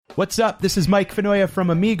What's up? This is Mike Fenoya from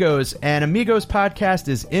Amigos, and Amigos Podcast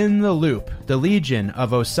is In the Loop, the legion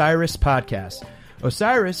of Osiris podcasts.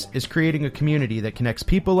 Osiris is creating a community that connects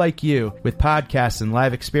people like you with podcasts and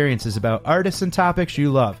live experiences about artists and topics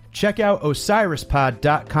you love. Check out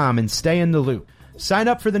osirispod.com and stay in the loop. Sign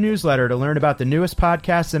up for the newsletter to learn about the newest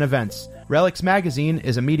podcasts and events. Relics Magazine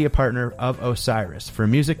is a media partner of Osiris. For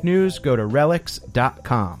music news, go to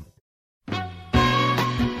relics.com.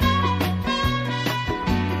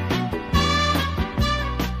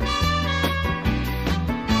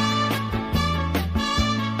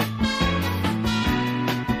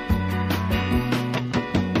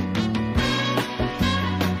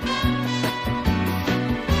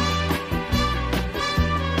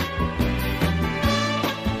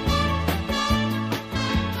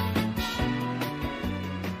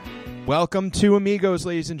 Welcome to Amigos,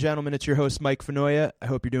 ladies and gentlemen. It's your host, Mike Fenoya. I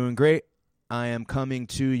hope you're doing great. I am coming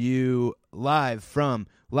to you live from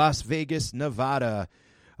Las Vegas, Nevada,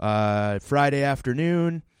 Friday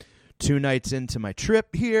afternoon, 2 nights into my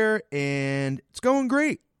trip here, and it's going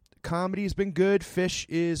great. Comedy's been good. Fish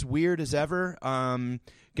is weird as ever. Going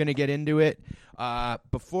to get into it.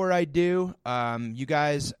 Before I do, you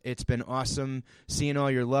guys, it's been awesome seeing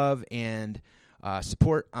all your love and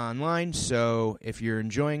support online. So if you're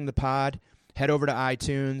enjoying the pod, head over to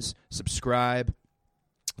iTunes, subscribe,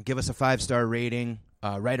 give us a 5-star rating,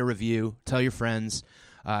 write a review, tell your friends.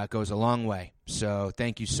 It goes a long way. So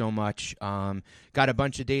thank you so much. Got a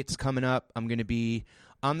bunch of dates coming up. I'm going to be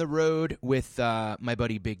on the road with my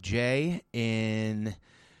buddy Big J in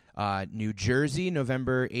New Jersey,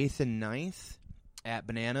 November 8th and 9th at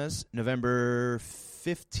Bananas, November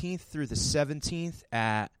 15th through the 17th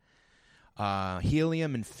at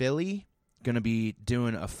Helium in Philly. Going to be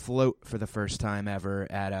doing a float for the first time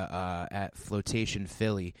ever at Flotation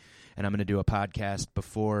Philly, and I'm going to do a podcast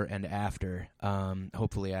before and after.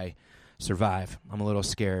 Hopefully I survive. I'm a little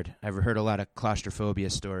scared. I've heard a lot of claustrophobia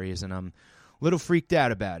stories, and I'm a little freaked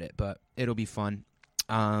out about it, but it'll be fun.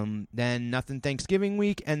 Then Nothing Thanksgiving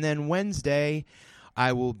week, and then Wednesday the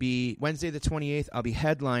 28th, I'll be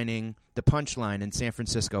headlining the Punchline in San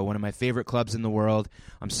Francisco, one of my favorite clubs in the world.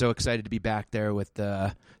 I'm so excited to be back there with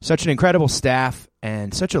such an incredible staff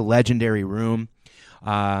and such a legendary room.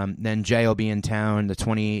 Then Jay will be in town the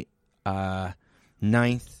 29th and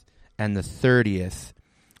the 30th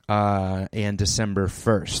and December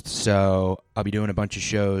 1st. So I'll be doing a bunch of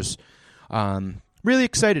shows. Really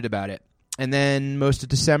excited about it. And then most of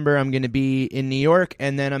December, I'm going to be in New York,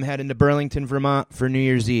 and then I'm heading to Burlington, Vermont for New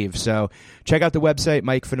Year's Eve. So check out the website,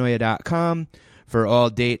 mikefenoya.com, for all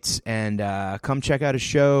dates, and come check out a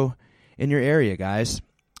show in your area, guys.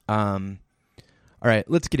 All right,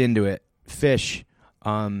 let's get into it. Fish.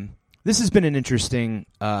 This has been an interesting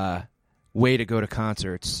way to go to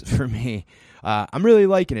concerts for me. I'm really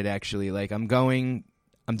liking it, actually. Like, I'm doing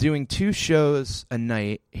 2 shows a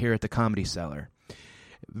night here at the Comedy Cellar.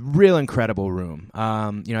 Real incredible room.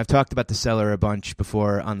 I've talked about the Cellar a bunch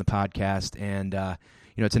before on the podcast, and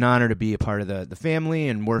it's an honor to be a part of the family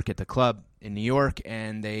and work at the club in New York.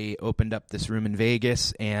 And they opened up this room in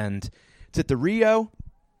Vegas, and it's at the Rio.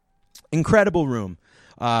 Incredible room.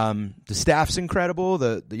 The staff's incredible.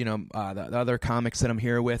 The other comics that I'm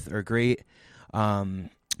here with are great.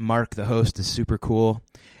 Mark, the host, is super cool,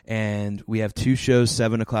 and we have 2 shows,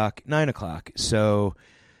 7 o'clock, 9 o'clock. So.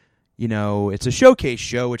 It's a showcase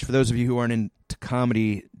show, which for those of you who aren't into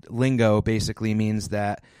comedy lingo basically means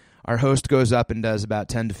that our host goes up and does about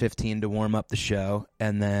 10 to 15 to warm up the show,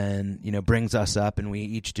 and then, brings us up, and we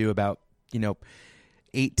each do about,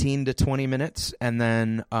 18 to 20 minutes, and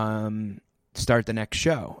then start the next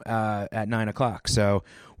show at 9 o'clock. So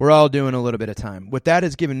we're all doing a little bit of time. What that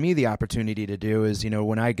has given me the opportunity to do is,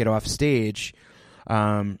 when I get off stage,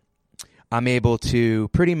 I'm able to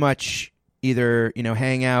pretty much either,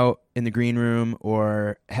 hang out in the green room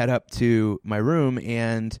or head up to my room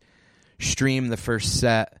and stream the first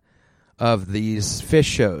set of these Fish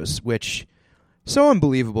shows, which so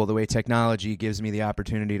unbelievable the way technology gives me the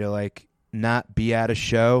opportunity to, not be at a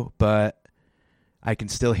show, but I can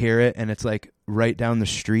still hear it, and it's, right down the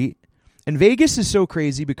street. And Vegas is so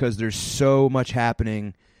crazy because there's so much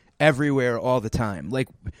happening everywhere all the time.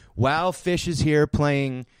 While Fish is here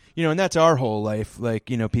playing, and that's our whole life,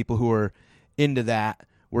 people who are into that,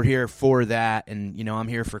 we're here for that, and I'm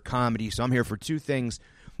here for comedy, so I'm here for 2 things.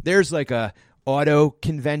 There's a auto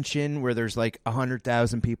convention where there's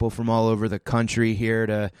 100,000 people from all over the country here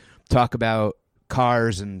to talk about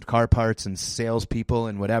cars and car parts and salespeople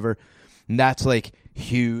and whatever, and that's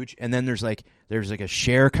huge. And then there's a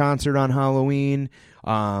Cher concert on Halloween.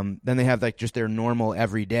 Then they have just their normal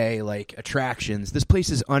everyday attractions. This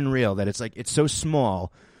place is unreal that it's so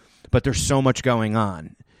small, but there's so much going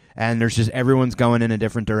on, and there's just everyone's going in a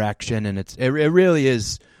different direction, and it really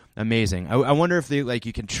is amazing. I wonder if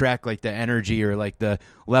you can track like the energy or like the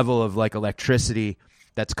level of like electricity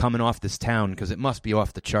that's coming off this town, because it must be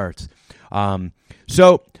off the charts.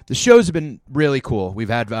 So the shows have been really cool. We've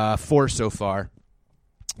had 4 so far.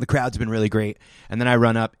 The crowd's been really great. And then I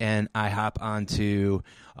run up and I hop onto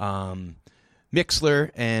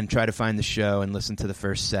Mixlr and try to find the show and listen to the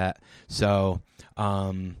first set. So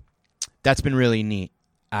that's been really neat.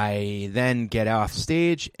 I then get off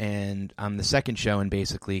stage and I'm the second show and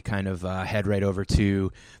basically kind of head right over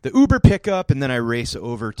to the Uber pickup, and then I race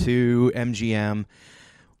over to MGM.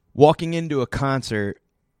 Walking into a concert,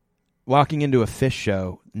 walking into a Phish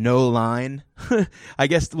show, no line. I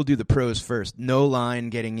guess we'll do the pros first. No line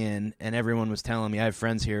getting in, and everyone was telling me, I have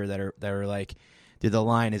friends here that are like, dude, the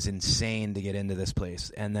line is insane to get into this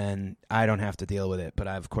place, and then I don't have to deal with it. But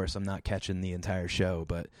of course, I'm not catching the entire show,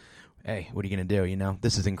 but hey, what are you going to do? You know,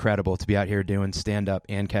 this is incredible to be out here doing stand-up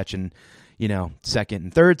and catching, you know, second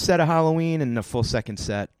and third set of Halloween and a full second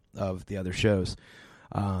set of the other shows.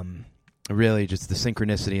 Really, just the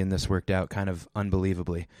synchronicity in this worked out kind of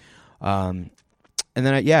unbelievably. And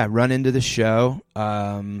then I run into the show,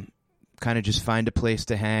 kind of just find a place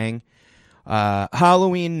to hang.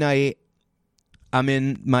 Halloween night, I'm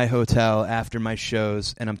in my hotel after my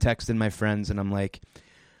shows, and I'm texting my friends, and I'm like,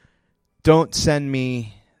 don't send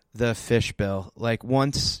me the Phish bill. Like,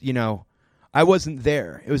 once, you know, I wasn't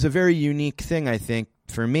there. It was a very unique thing, I think,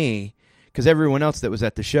 for me, because everyone else that was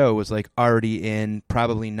at the show was like already in,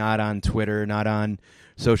 probably not on Twitter, not on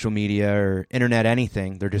social media or internet,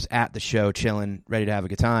 anything. They're just at the show, chilling, ready to have a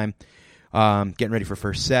good time, getting ready for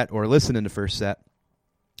first set or listening to first set.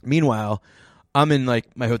 Meanwhile, I'm in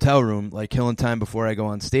like my hotel room, like killing time before I go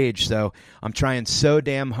on stage. So I'm trying so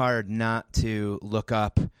damn hard not to look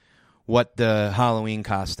up what the Halloween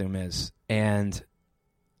costume is. And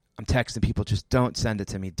I'm texting people, just don't send it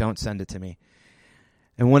to me. Don't send it to me.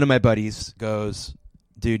 And one of my buddies goes,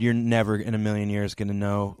 dude, you're never in a million years going to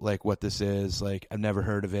know like what this is. Like, I've never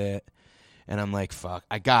heard of it. And I'm like, fuck,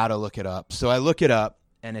 I got to look it up. So I look it up,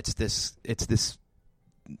 and it's this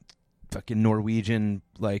fucking Norwegian,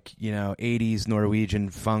 like, you know, 80s Norwegian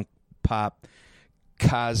funk pop,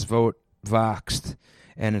 Kasvot Voxed.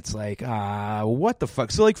 And it's like, what the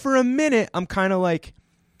fuck? So, like, for a minute, I'm kind of like,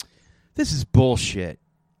 this is bullshit.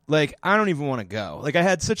 Like, I don't even want to go. Like, I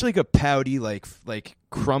had such, like, a pouty, like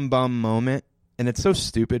crumb bum moment. And it's so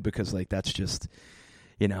stupid because, like, that's just,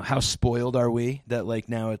 you know, how spoiled are we that, like,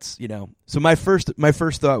 now it's, you know. So my first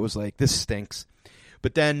thought was, like, this stinks.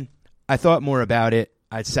 But then I thought more about it.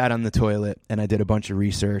 I sat on the toilet, and I did a bunch of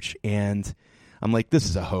research, and I'm like, this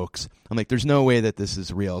is a hoax. I'm like, there's no way that this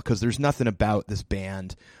is real, because there's nothing about this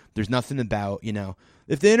band. There's nothing about, you know,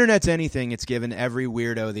 if the internet's anything, it's given every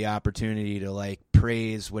weirdo the opportunity to, like,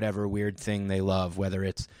 praise whatever weird thing they love, whether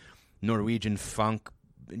it's Norwegian funk,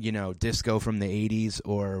 you know, disco from the 80s,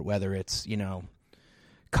 or whether it's, you know,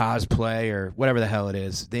 cosplay or whatever the hell it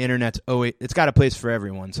is. The internet's always, it's got a place for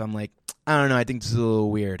everyone. So I'm like, I don't know, I think this is a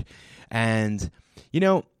little weird. And, you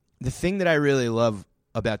know, the thing that I really love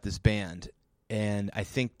about this band, and I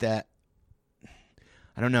think that,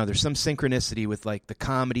 I don't know, there's some synchronicity with, like, the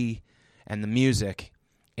comedy and the music,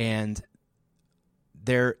 and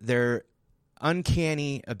their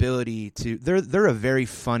uncanny ability to, they're a very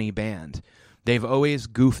funny band. They've always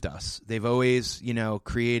goofed us. They've always, you know,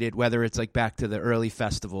 created, whether it's like back to the early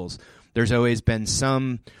festivals, there's always been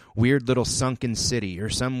some weird little sunken city or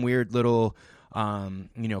some weird little,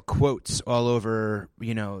 you know, quotes all over,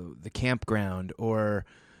 you know, the campground, or,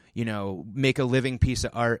 you know, make a living piece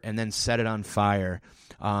of art and then set it on fire.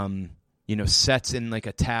 You know, sets in like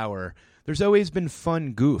a tower. There's always been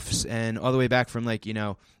fun goofs, and all the way back from, like, you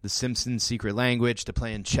know, The Simpsons' Secret Language to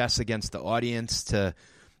playing chess against the audience to,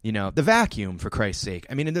 you know, The Vacuum, for Christ's sake.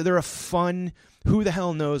 I mean, they're a fun, who the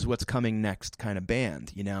hell knows what's coming next kind of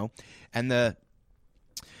band, you know? And the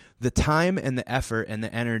time and the effort and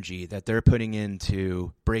the energy that they're putting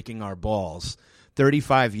into breaking our balls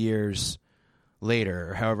 35 years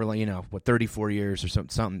later, or however, you know, 34 years or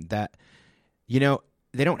something that, you know,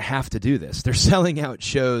 they don't have to do this. They're selling out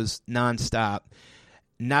shows nonstop.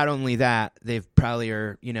 Not only that, they've probably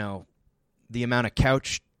are, you know, the amount of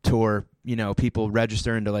couch tour, you know, people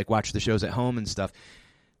registering to, like, watch the shows at home and stuff.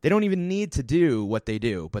 They don't even need to do what they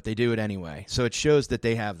do, but they do it anyway. So it shows that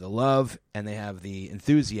they have the love and they have the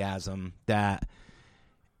enthusiasm that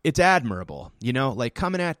it's admirable, you know, like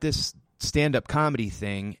coming at this stand-up comedy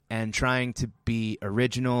thing and trying to be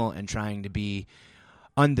original and trying to be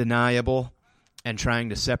undeniable. and trying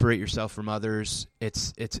to separate yourself from others,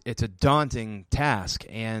 it's a daunting task,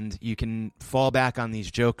 and you can fall back on these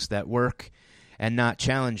jokes that work and not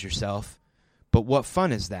challenge yourself. But what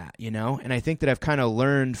fun is that, you know? And I think that I've kind of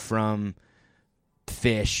learned from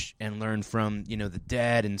Phish and learned from, you know, The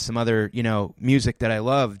Dead and some other, you know, music that I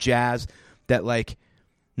love, jazz, that like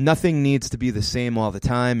nothing needs to be the same all the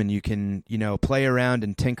time, and you can, you know, play around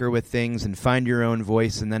and tinker with things and find your own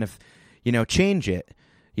voice, and then if, you know, change it.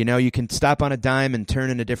 You know, you can stop on a dime and turn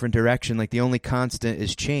in a different direction. Like, the only constant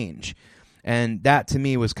is change. And that, to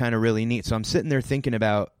me, was kind of really neat. So I'm sitting there thinking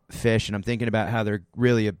about Phish, and I'm thinking about how they're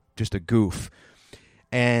really just a goof.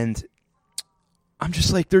 And I'm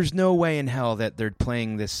just like, there's no way in hell that they're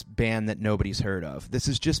playing this band that nobody's heard of. This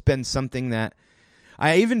has just been something that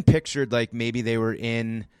I even pictured, like, maybe they were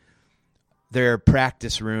in their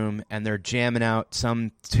practice room and they're jamming out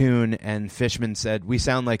some tune, and Fishman said, we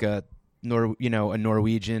sound like a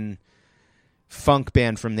Norwegian funk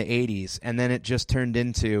band from the 80s, and then it just turned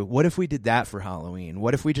into, what if we did that for Halloween?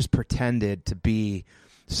 What if we just pretended to be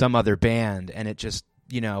some other band? And it just,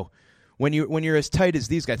 you know, when you're as tight as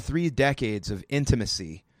these guys, 3 decades of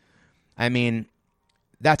intimacy, I mean,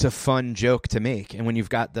 that's a fun joke to make. And when you've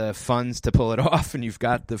got the funds to pull it off, and you've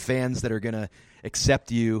got the fans that are going to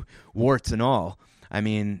accept you, warts and all, I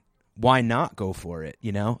mean, why not go for it,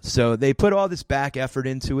 you know? So they put all this back effort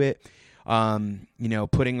into it. You know,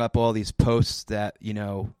 putting up all these posts that, you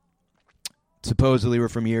know, supposedly were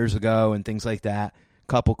from years ago and things like that.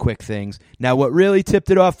 Couple quick things. Now, what really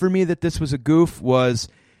tipped it off for me that this was a goof was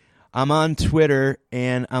I'm on Twitter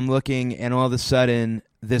and I'm looking, and all of a sudden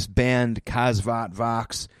this band Kasvat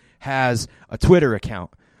Vox has a Twitter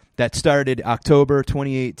account that started October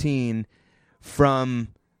 2018 from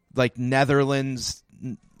like Netherlands,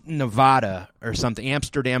 Nevada or something,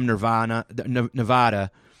 Amsterdam,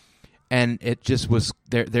 Nevada. And it just was,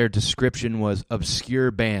 their description was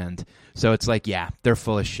obscure band. So it's like, yeah, they're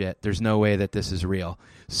full of shit. There's no way that this is real.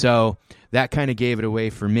 So that kind of gave it away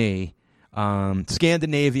for me.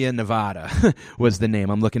 Scandinavia, Nevada was the name.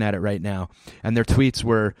 I'm looking at it right now. And their tweets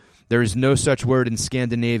were, there is no such word in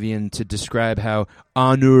Scandinavian to describe how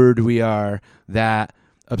honored we are that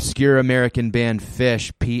obscure American band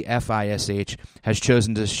Phish, P-F-I-S-H, has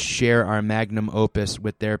chosen to share our magnum opus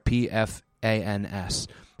with their P-F-A-N-S.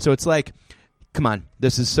 So it's like, come on,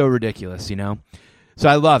 this is so ridiculous, you know? So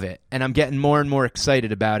I love it, and I'm getting more and more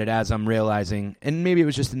excited about it as I'm realizing, and maybe it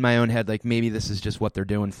was just in my own head, like maybe this is just what they're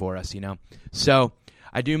doing for us, you know? So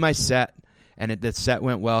I do my set, and the set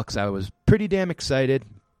went well because I was pretty damn excited.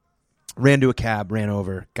 Ran to a cab, ran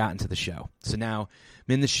over, got into the show. So now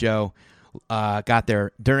I'm in the show, got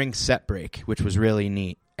there during set break, which was really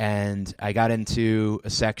neat, and I got into a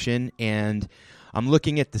section, and I'm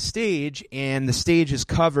looking at the stage, and the stage is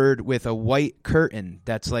covered with a white curtain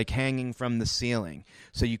that's like hanging from the ceiling.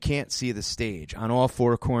 So you can't see the stage. On all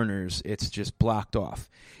 4 corners, it's just blocked off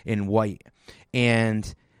in white.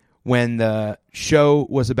 And when the show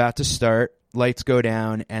was about to start, lights go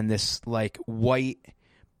down, and this like white,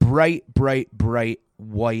 bright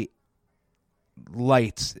white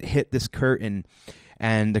lights hit this curtain,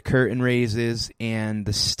 and the curtain raises, and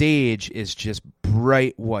the stage is just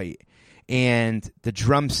bright white. And the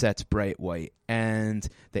drum set's bright white, and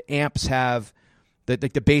the amps have the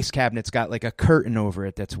bass cabinet's got like a curtain over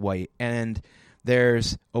it that's white, and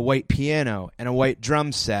there's a white piano and a white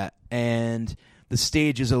drum set, and the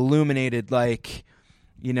stage is illuminated like,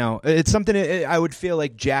 you know, it's something I would feel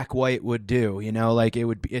like Jack White would do, you know, like it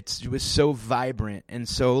was so vibrant and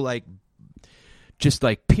so like just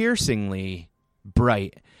like piercingly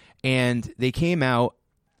bright. And they came out,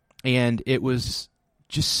 and it was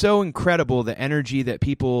just so incredible, the energy that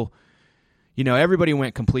people, you know, everybody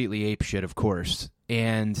went completely apeshit, of course.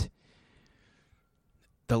 And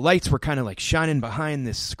the lights were kind of like shining behind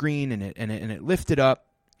this screen, and it lifted up,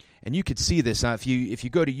 and you could see this if you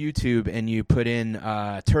go to YouTube and you put in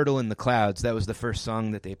 "Turtle in the Clouds." That was the first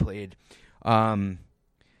song that they played. The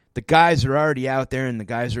guys are already out there, and the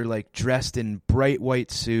guys are like dressed in bright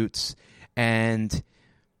white suits, and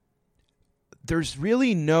there's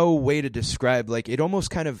really no way to describe, like, it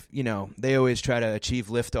almost kind of, you know, they always try to achieve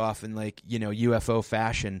liftoff in like, you know, UFO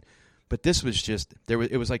fashion, but this was just,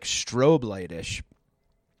 it was like strobe light-ish.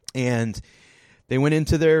 And they went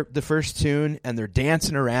into the first tune, and they're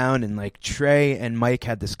dancing around, and like Trey and Mike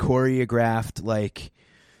had this choreographed like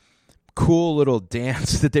cool little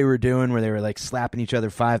dance that they were doing where they were like slapping each other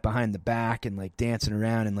 5 behind the back and like dancing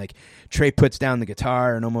around, and like Trey puts down the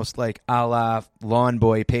guitar and almost like a la Lawn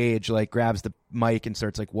Boy Page like grabs the mic and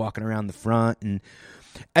starts like walking around the front, and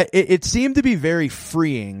it seemed to be very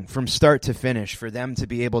freeing from start to finish for them to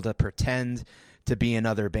be able to pretend to be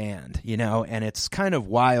another band, you know? And it's kind of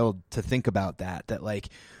wild to think about that like,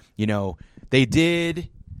 you know, they did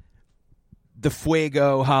the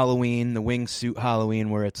Fuego Halloween, the Wingsuit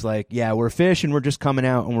Halloween, where it's like, yeah, we're Phish and we're just coming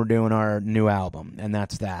out and we're doing our new album, and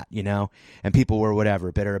that's that, you know? And people were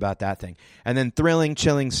whatever, bitter about that thing. And then Thrilling,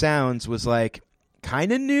 Chilling Sounds was like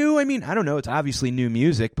kind of new. I mean, I don't know, it's obviously new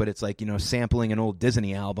music, but it's like, you know, sampling an old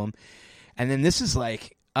Disney album. And then this is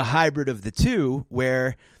like a hybrid of the two,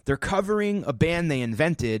 where they're covering a band they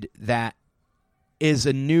invented that is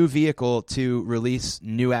a new vehicle to release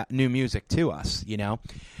new music to us, you know?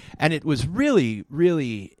 And it was really,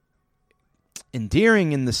 really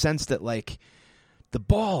endearing in the sense that, like, the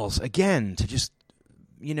balls, again, to just,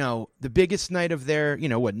 you know, the biggest night of their, you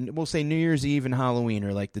know, what, we'll say New Year's Eve and Halloween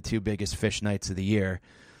are like the two biggest Phish nights of the year.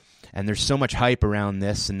 And there's so much hype around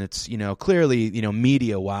this, and it's, you know, clearly, you know,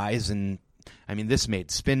 media-wise, and, I mean, this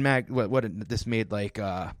made Spin Mag, this made, like,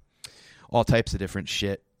 all types of different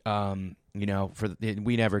shit. You know,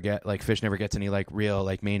 we never get, like, Phish never gets any, like, real,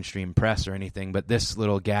 like, mainstream press or anything, but this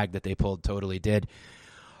little gag that they pulled totally did.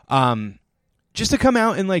 Just to come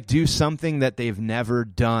out and, like, do something that they've never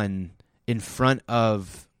done in front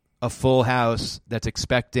of a full house that's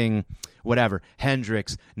expecting whatever,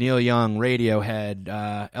 Hendrix, Neil Young,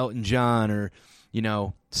 Radiohead, Elton John, or, you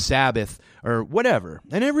know, Sabbath, or whatever.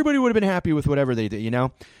 And everybody would have been happy with whatever they did, you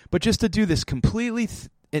know? But just to do this completely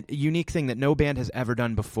unique thing that no band has ever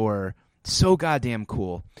done before, so goddamn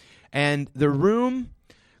cool. And the room,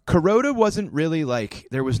 Kuroda wasn't really like,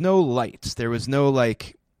 there was no lights. There was no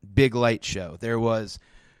like big light show. There was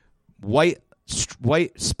white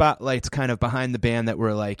spotlights kind of behind the band that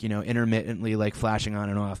were like, you know, intermittently like flashing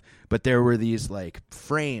on and off. But there were these like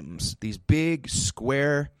frames, these big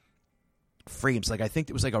square frames. Like I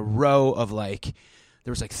think it was like a row of like,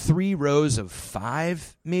 there was like 3 rows of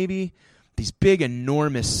 5 maybe. These big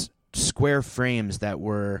enormous square frames that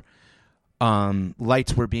were,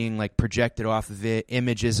 lights were being like projected off of it,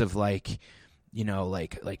 images of like, you know,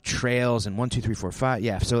 like trails and 1, 2, 3, 4, 5.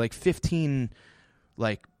 Yeah. So like 15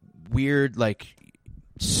 like weird, like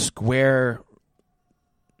square,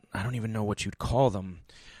 I don't even know what you'd call them,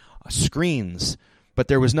 screens, but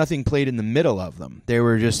there was nothing played in the middle of them. They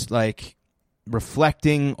were just like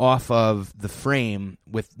reflecting off of the frame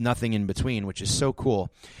with nothing in between, which is so cool.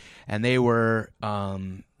 And they were,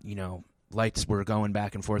 you know, lights were going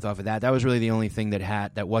back and forth off of that. That was really the only thing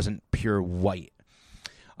that wasn't pure white.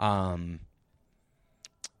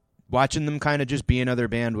 Watching them kind of just be another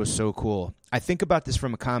band was so cool. I think about this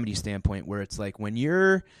from a comedy standpoint, where it's like when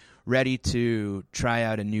you're ready to try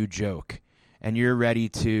out a new joke and you're ready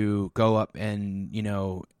to go up and, you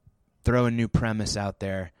know, throw a new premise out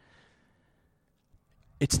there,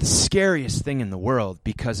 it's the scariest thing in the world,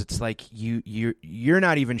 because it's like you're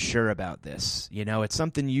not even sure about this. You know, it's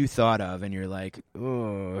something you thought of and you're like,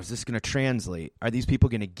 oh, is this going to translate? Are these people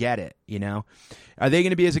going to get it? You know, are they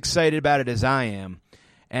going to be as excited about it as I am?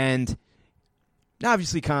 And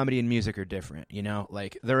obviously comedy and music are different, you know,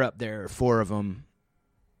 like they're up there, 4 of them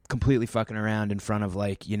completely fucking around in front of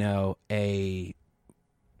like, you know, a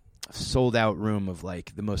sold out room of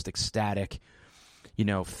like the most ecstatic, you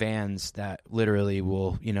know, fans that literally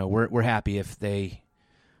will, you know, we're happy if they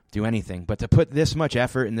do anything. But to put this much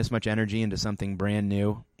effort and this much energy into something brand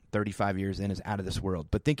new, 35 years in, is out of this world.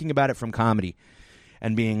 But thinking about it from comedy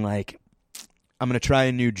and being like, I'm going to try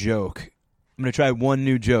a new joke. I'm going to try 1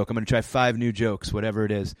 new joke. I'm going to try 5 new jokes, whatever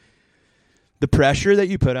it is. The pressure that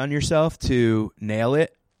you put on yourself to nail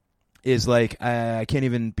it is like, I can't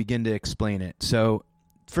even begin to explain it. So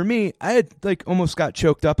for me, I had like almost got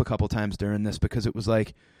choked up a couple times during this, because it was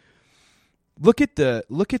like, look at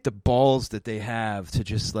the balls that they have to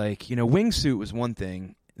just like, you know, Wingsuit was one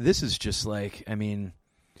thing. This is just like, I mean,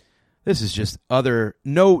 this is just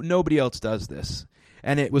nobody else does this.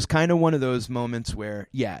 And it was kind of one of those moments where,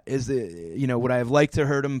 yeah, would I have liked to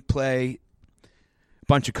heard him play a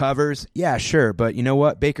bunch of covers? Yeah, sure. But you know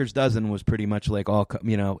what? Baker's Dozen was pretty much like all,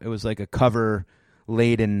 you know, it was like a cover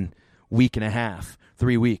laden week and a half,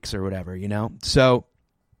 3 weeks or whatever, you know? So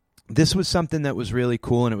this was something that was really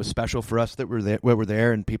cool, and it was special for us that were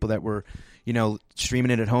there and people that were, you know, streaming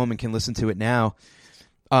it at home and can listen to it now.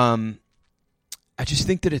 I just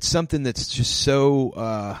think that it's something that's just so,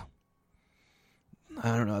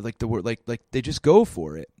 I don't know, like the word, like they just go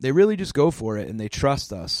for it. They really just go for it, and they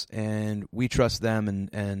trust us, and we trust them,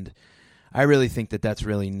 and I really think that that's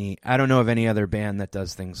really neat. I don't know of any other band that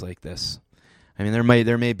does things like this. I mean,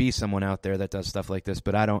 there may be someone out there that does stuff like this,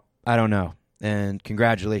 but I don't know. And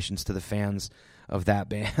congratulations to the fans of that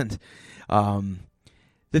band.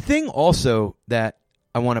 The thing also that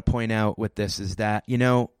I want to point out with this is that, you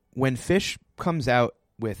know, when Phish comes out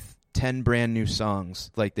with 10 brand new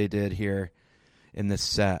songs like they did here in this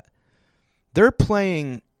set. They're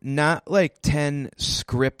playing not like 10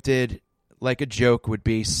 scripted, like a joke would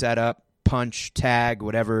be, set up, punch, tag,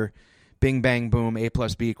 whatever, bing, bang, boom, A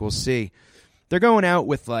plus B equals C. They're going out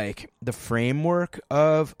with like the framework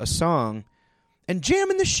of a song and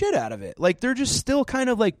jamming the shit out of it. Like they're just still kind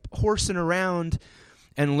of like horsing around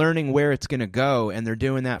and learning where it's going to go, and they're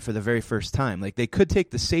doing that for the very first time. Like they could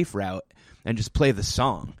take the safe route and just play the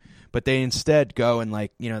song, but they instead go and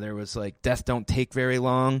like, there was like Death Don't Take Very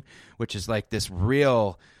Long, which is like this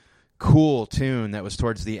real cool tune that was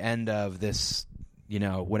towards the end of this,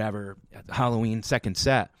 whatever, Halloween second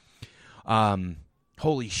set.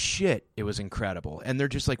 Holy shit, it was incredible. And they're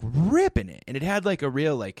just like ripping it. And it had like a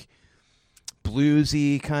real like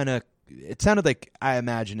bluesy kind of, it sounded like, I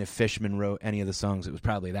imagine if Fishman wrote any of the songs, it was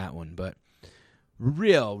probably that one, but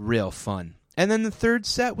real fun. And then the third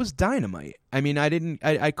set was dynamite. I mean, I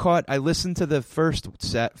listened to the first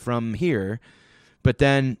set from here, but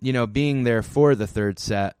then, being there for the third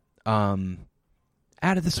set, out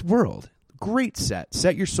of this world. Great set.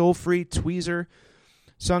 Set Your Soul Free, Tweezer,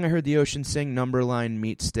 Song I Heard the Ocean Sing, Numberline,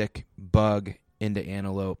 Meat Stick, Bug, Into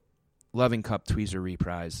Antelope, Loving Cup, Tweezer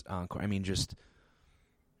reprise, encore. I mean, just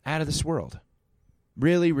out of this world.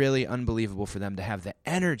 Really, really unbelievable for them to have the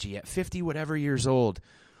energy at 50 whatever years old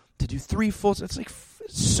to do 3 full. It's like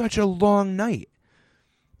such a long night.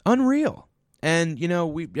 Unreal. And,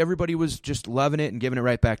 everybody was just loving it and giving it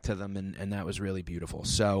right back to them, and that was really beautiful.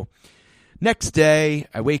 So next day,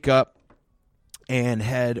 I wake up and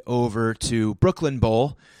head over to Brooklyn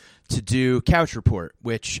Bowl to do Couch Report,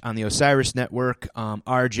 which on the Osiris Network,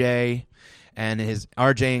 RJ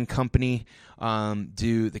and company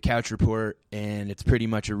do the Couch Report, and it's pretty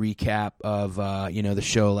much a recap of the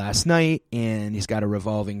show last night, and he's got a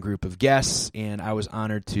revolving group of guests, and I was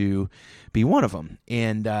honored to be one of them.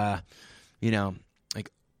 And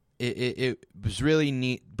it was really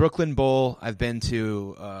neat. Brooklyn Bowl, I've been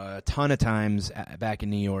to a ton of times back in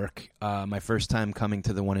New York. My first time coming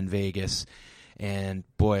to the one in Vegas. And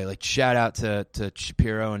boy, like shout out to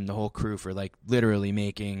Shapiro and the whole crew for like literally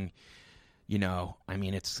making,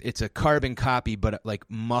 it's a carbon copy, but like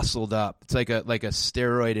muscled up. It's like a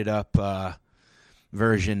steroided up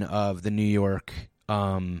version of the New York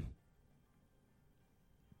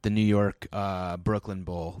Brooklyn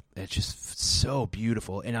Bowl. It's just so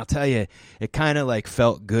beautiful. And I'll tell you, it kind of like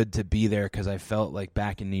felt good to be there because I felt like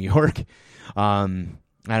back in New York. I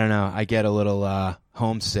don't know. I get a little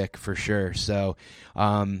homesick for sure. So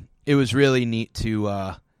it was really neat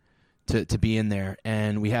to be in there.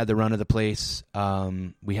 And we had the run of the place.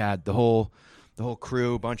 We had the whole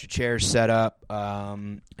crew, a bunch of chairs set up.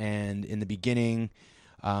 And in the beginning,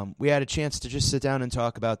 we had a chance to just sit down and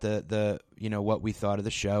talk about the what we thought of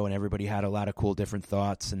the show, and everybody had a lot of cool different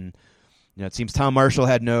thoughts. And it seems Tom Marshall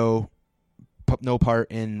had no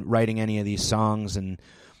part in writing any of these songs, and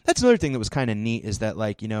that's another thing that was kind of neat is that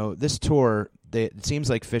this tour, it seems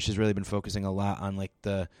like Phish has really been focusing a lot on like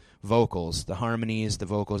the vocals, the harmonies, the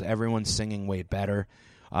vocals. Everyone's singing way better.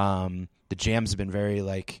 The jams have been very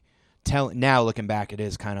like. Now looking back, it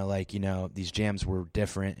is kind of like, these jams were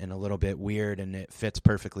different and a little bit weird, and it fits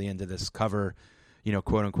perfectly into this cover,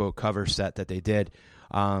 quote unquote cover set that they did.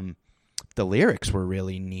 The lyrics were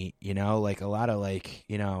really neat, like a lot of like,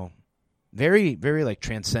 very, very like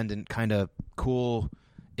transcendent kind of cool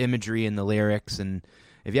imagery in the lyrics. And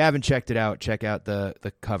if you haven't checked it out, check out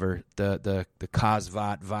the cover, the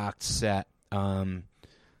Kozvat Vox set.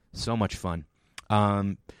 So much fun.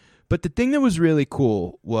 But the thing that was really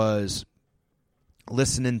cool was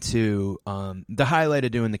listening to the highlight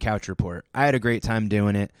of doing the Couch Report. I had a great time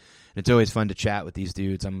doing it. And it's always fun to chat with these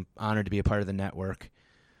dudes. I'm honored to be a part of the network.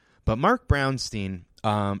 But Mark Brownstein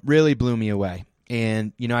really blew me away.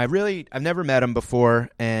 And, I've never met him before,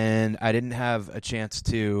 and I didn't have a chance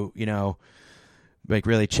to,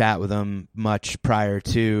 really chat with him much prior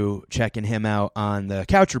to checking him out on the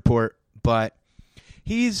Couch Report. But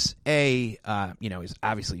he's he's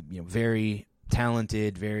obviously, very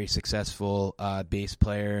talented, very successful bass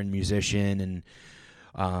player and musician and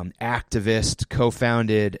activist,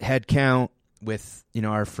 co-founded Headcount with,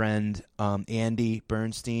 our friend Andy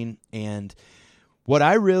Bernstein. And what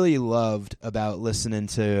I really loved about listening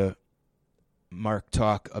to Mark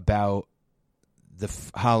talk about the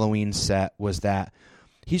Halloween set was that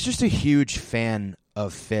he's just a huge fan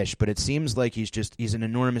of Phish, but it seems like he's an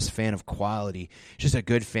enormous fan of quality. Just a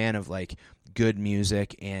good fan of like good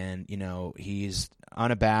music, and he's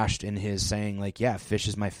unabashed in his saying like, yeah, Phish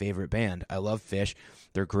is my favorite band. I love Phish.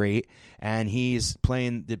 They're great. And he's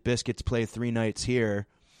playing the Biscuits play 3 nights here.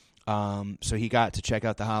 So he got to check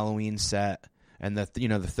out the Halloween set and the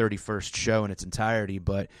 31st show in its entirety.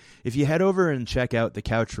 But if you head over and check out the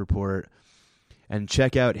Couch Report and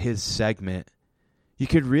check out his segment, you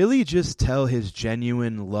could really just tell his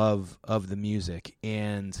genuine love of the music.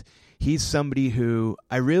 And he's somebody who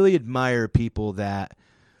I really admire, people that,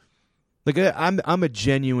 like, I'm a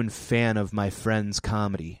genuine fan of my friend's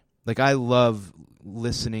comedy. Like, I love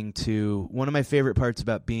listening to, one of my favorite parts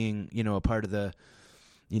about being, a part of the,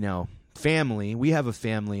 family. We have a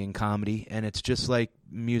family in comedy, and it's just like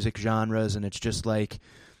music genres, and it's just like,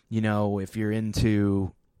 if you're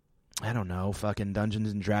into, I don't know, fucking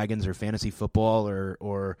Dungeons and Dragons or fantasy football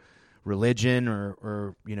or religion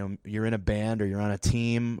or you're in a band or you're on a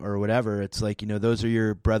team or whatever. It's like, those are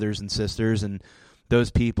your brothers and sisters, and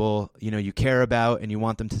those people, you care about and you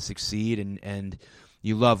want them to succeed, and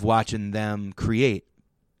you love watching them create.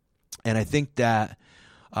 And I think that,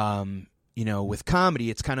 with comedy,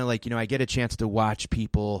 it's kind of like, I get a chance to watch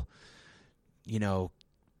people,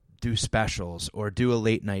 do specials or do a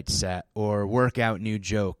late night set or work out new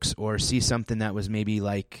jokes or see something that was maybe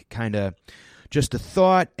like kind of just a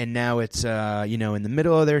thought, and now it's, in the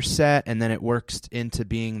middle of their set, and then it works into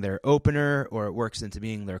being their opener or it works into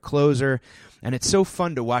being their closer. And it's so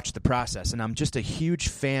fun to watch the process. And I'm just a huge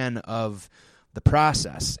fan of the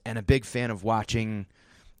process and a big fan of watching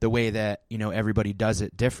the way that, everybody does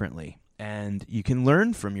it differently. And you can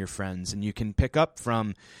learn from your friends, and you can pick up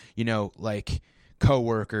from, like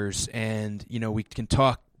coworkers, and, we can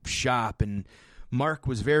talk shop. And Mark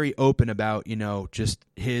was very open about, just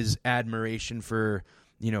his admiration for,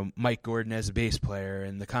 Mike Gordon as a bass player,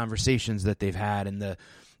 and the conversations that they've had, and the,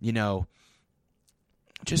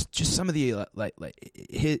 just some of the, like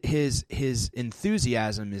his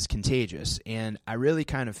enthusiasm is contagious. And I really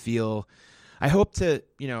kind of feel, I hope to,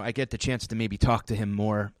 I get the chance to maybe talk to him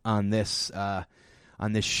more on this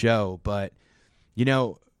show. But,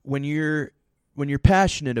 when you're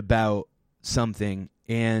passionate about something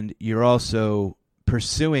and you're also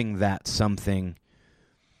pursuing that something,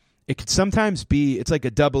 it could sometimes be, it's like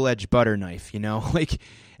a double-edged butter knife, like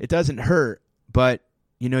it doesn't hurt, but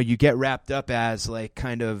you get wrapped up as like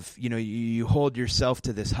kind of, you hold yourself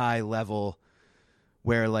to this high level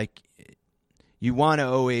where like you want to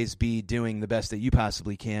always be doing the best that you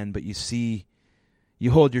possibly can, but you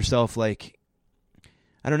hold yourself like,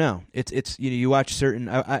 I don't know. It's you watch certain.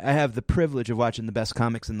 I have the privilege of watching the best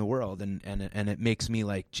comics in the world, and it makes me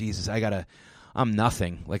like, Jesus, I'm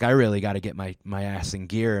nothing. Like, I really got to get my ass in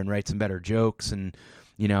gear and write some better jokes, and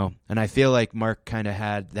and I feel like Mark kind of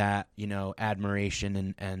had that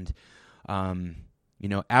admiration and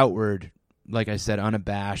outward, like I said,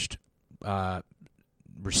 unabashed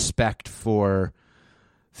respect for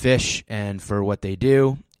Phish and for what they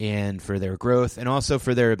do and for their growth, and also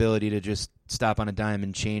for their ability to just stop on a dime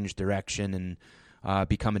and change direction and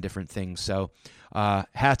become a different thing. So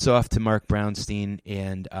hats off to Mark Brownstein,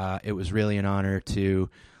 and it was really an honor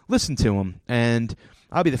to listen to him. And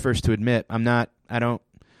I'll be the first to admit,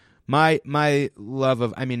 my love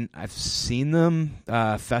of, I've seen them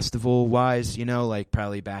festival-wise, like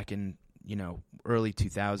probably back in, early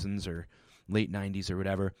 2000s or late 90s or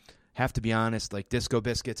whatever. Have to be honest, like Disco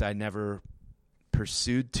Biscuits, I never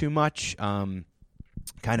pursued too much. Kind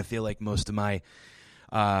of feel like most of my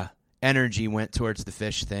energy went towards the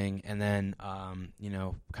Phish thing, and then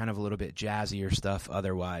kind of a little bit jazzier stuff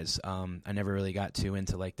otherwise. I never really got too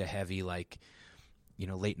into like the heavy, like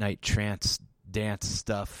late night trance dance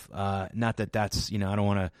stuff. Not that that's I don't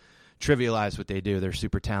want to trivialize what they do. They're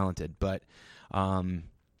super talented, but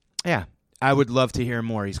yeah, I would love to hear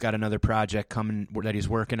more. He's got another project coming that he's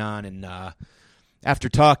working on, and after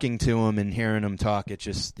talking to him and hearing him talk, it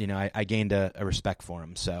just, I gained a respect for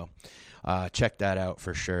him. So check that out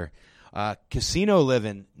for sure. Casino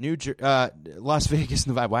Living, Las Vegas,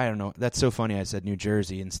 Nevada. Why, I don't know. That's so funny. I said New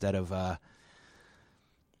Jersey instead of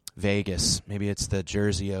Vegas. Maybe it's the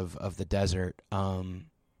Jersey of the desert.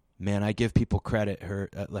 Man, I give people credit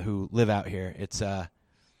who live out here. It's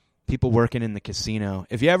people working in the casino.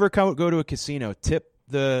 If you ever go to a casino, tip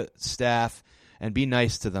the staff and be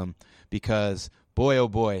nice to them, because boy, oh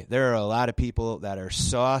boy, there are a lot of people that are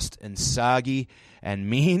sauced and soggy and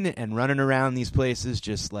mean and running around these places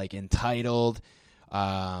just like entitled,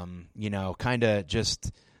 kind of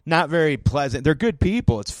just not very pleasant. They're good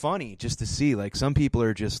people. It's funny just to see, like, some people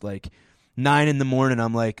are just like 9 a.m.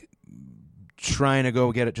 I'm like trying to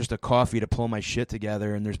go get just a coffee to pull my shit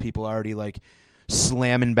together, and there's people already like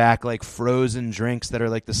slamming back like frozen drinks that are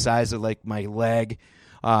like the size of like my leg,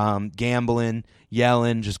 gambling,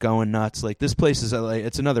 yelling, just going nuts. Like, this place is like,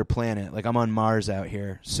 it's another planet. Like, I'm on Mars out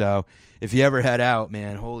here. So if you ever head out,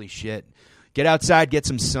 man, holy shit, get outside, get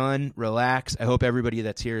some sun, relax. I hope everybody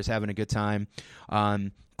that's here is having a good time.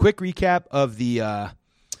 Quick recap of the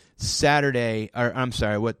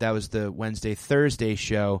that was the Thursday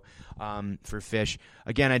show for Fish.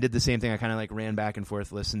 Again, I did the same thing. I kind of like ran back and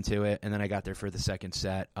forth, listened to it, and then I got there for the second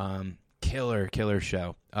set. Killer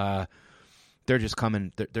show. They're just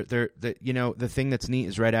coming. They're the thing that's neat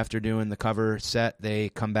is right after doing the cover set, they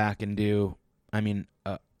come back and do,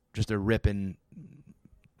 just a ripping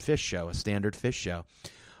Fish show, a standard Fish show.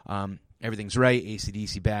 Everything's right.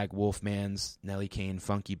 AC/DC Bag, Wolfman's, Nelly Kane,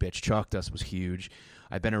 Funky Bitch, Chalk Dust was huge.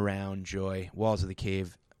 I've been around, Joy, Walls of the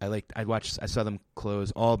Cave. I saw them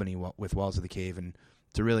close Albany with Walls of the Cave, and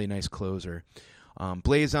it's a really nice closer.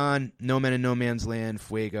 Blaze On, No Men in No Man's Land,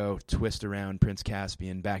 Fuego, Twist Around, Prince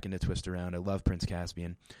Caspian, back into Twist Around. I love Prince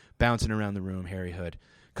Caspian. Bouncing Around the Room, Harry Hood.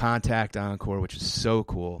 Contact Encore, which is so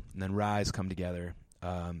cool. And then Rise come together.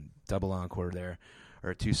 Double encore there,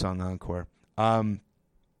 or a 2-song encore.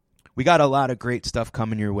 We got a lot of great stuff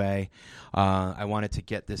coming your way. I wanted to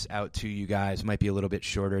get this out to you guys. Might be a little bit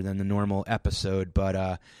shorter than the normal episode, but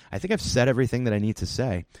I think I've said everything that I need to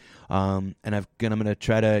say. And I'm going to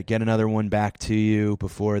try to get another one back to you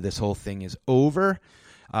before this whole thing is over.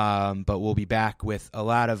 But we'll be back with a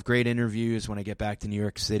lot of great interviews when I get back to New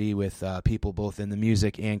York City with people both in the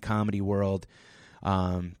music and comedy world.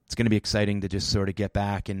 It's going to be exciting to just sort of get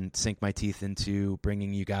back and sink my teeth into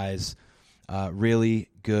bringing you guys really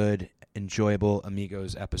good, enjoyable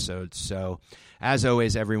Amigos episodes. So, as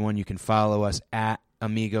always, everyone, you can follow us at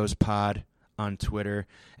Amigos Pod on Twitter,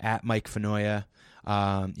 at Mike Fenoya.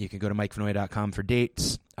 You can go to MikeFenoya.com for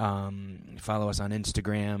dates. Follow us on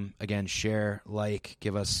Instagram. Again, share, like,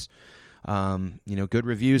 give us, good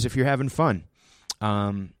reviews if you're having fun.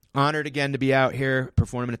 Honored again to be out here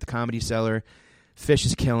performing at the Comedy Cellar. Fish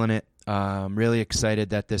is killing it. I'm really excited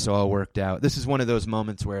that this all worked out. This is one of those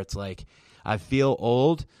moments where it's like, I feel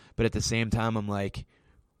old, but at the same time, I'm like,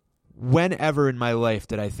 whenever in my life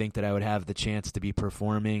did I think that I would have the chance to be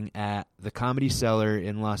performing at the Comedy Cellar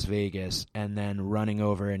in Las Vegas and then running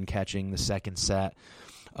over and catching the second set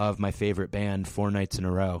of my favorite band 4 nights in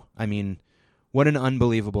a row? I mean, what an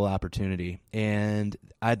unbelievable opportunity. And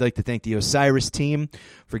I'd like to thank the Osiris team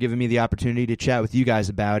for giving me the opportunity to chat with you guys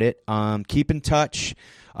about it. Keep in touch.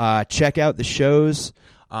 Check out the shows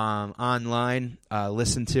online,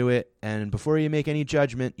 listen to it, and before you make any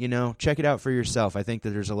judgment, check it out for yourself. I think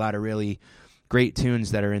that there's a lot of really great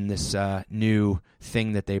tunes that are in this new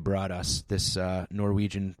thing that they brought us, this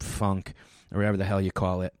Norwegian funk, or whatever the hell you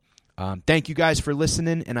call it. Thank you guys for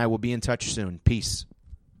listening, and I will be in touch soon. Peace.